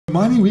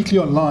Mining Weekly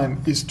Online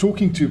is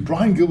talking to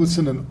Brian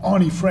Gilbertson and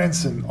Arnie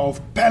Franson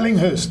of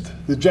Pallinghurst,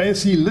 the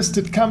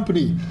JSE-listed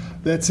company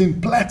that's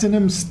in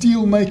platinum,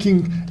 steel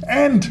making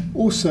and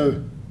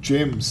also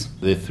gems.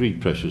 There are three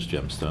precious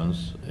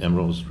gemstones: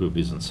 emeralds,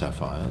 rubies and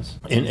sapphires.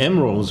 In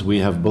emeralds we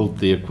have built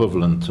the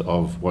equivalent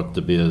of what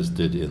De Beers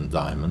did in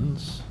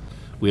diamonds.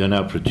 We are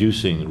now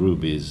producing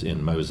rubies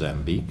in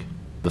Mozambique.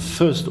 The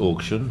first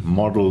auction,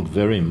 modelled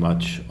very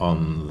much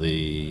on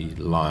the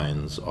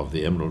lines of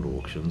the emerald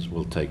auctions,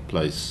 will take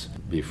place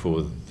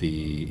before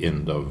the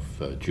end of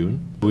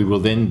June. We will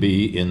then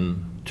be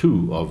in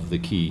two of the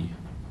key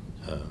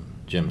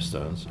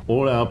gemstones.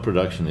 All our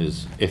production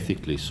is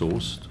ethically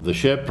sourced. The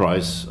share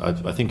price,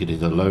 I think it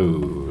hit a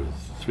low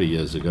 4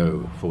 years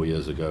ago,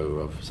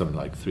 of something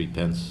like 3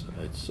 pence.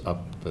 It's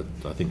up at,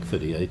 I think,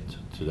 38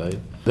 today.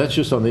 That's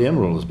just on the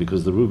emeralds,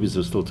 because the rubies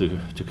are still to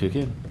kick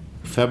in.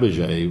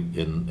 Fabergé,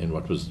 in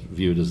what was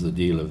viewed as the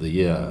deal of the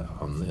year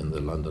in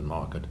the London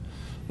market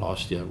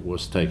last year,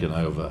 was taken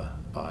over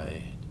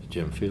by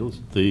Gemfields.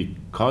 The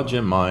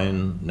Kagem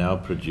mine now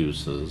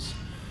produces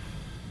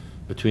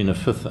between a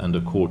fifth and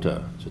a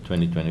quarter to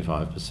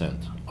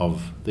 20–25%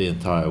 of the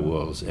entire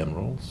world's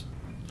emeralds.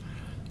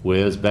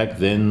 Whereas back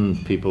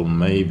then people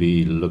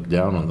maybe looked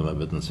down on them a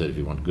bit and said, if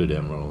you want good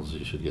emeralds,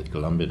 you should get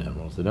Colombian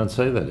emeralds. They don't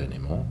say that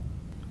anymore.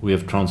 We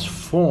have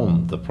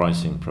transformed the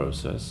pricing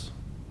process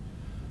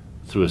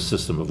through a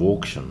system of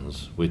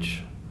auctions,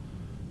 which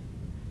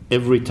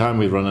every time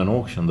we run an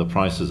auction, the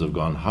prices have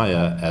gone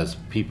higher as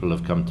people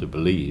have come to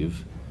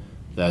believe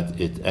that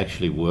it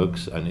actually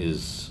works and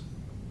is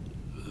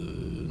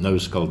no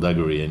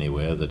skullduggery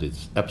anywhere, that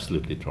it's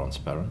absolutely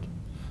transparent.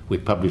 We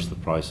publish the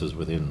prices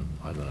within,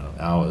 I don't know,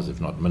 hours,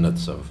 if not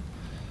minutes of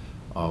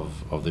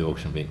the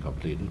auction being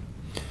completed.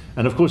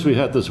 And of course we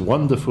had this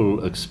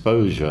wonderful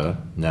exposure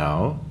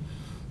now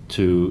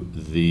to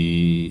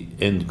the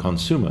end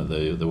consumer,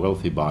 the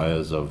wealthy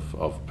buyers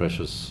of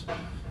precious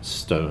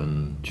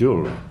stone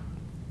jewellery.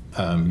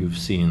 You've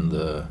seen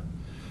the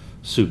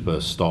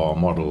superstar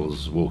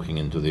models walking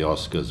into the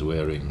Oscars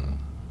wearing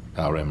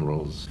our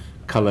emeralds.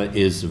 Colour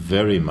is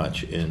very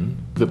much in.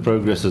 The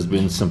progress has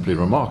been simply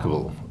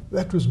remarkable.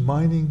 That was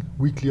Mining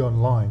Weekly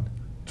Online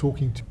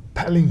talking to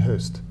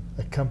Pallinghurst,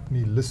 a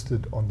company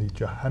listed on the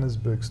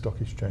Johannesburg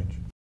Stock Exchange.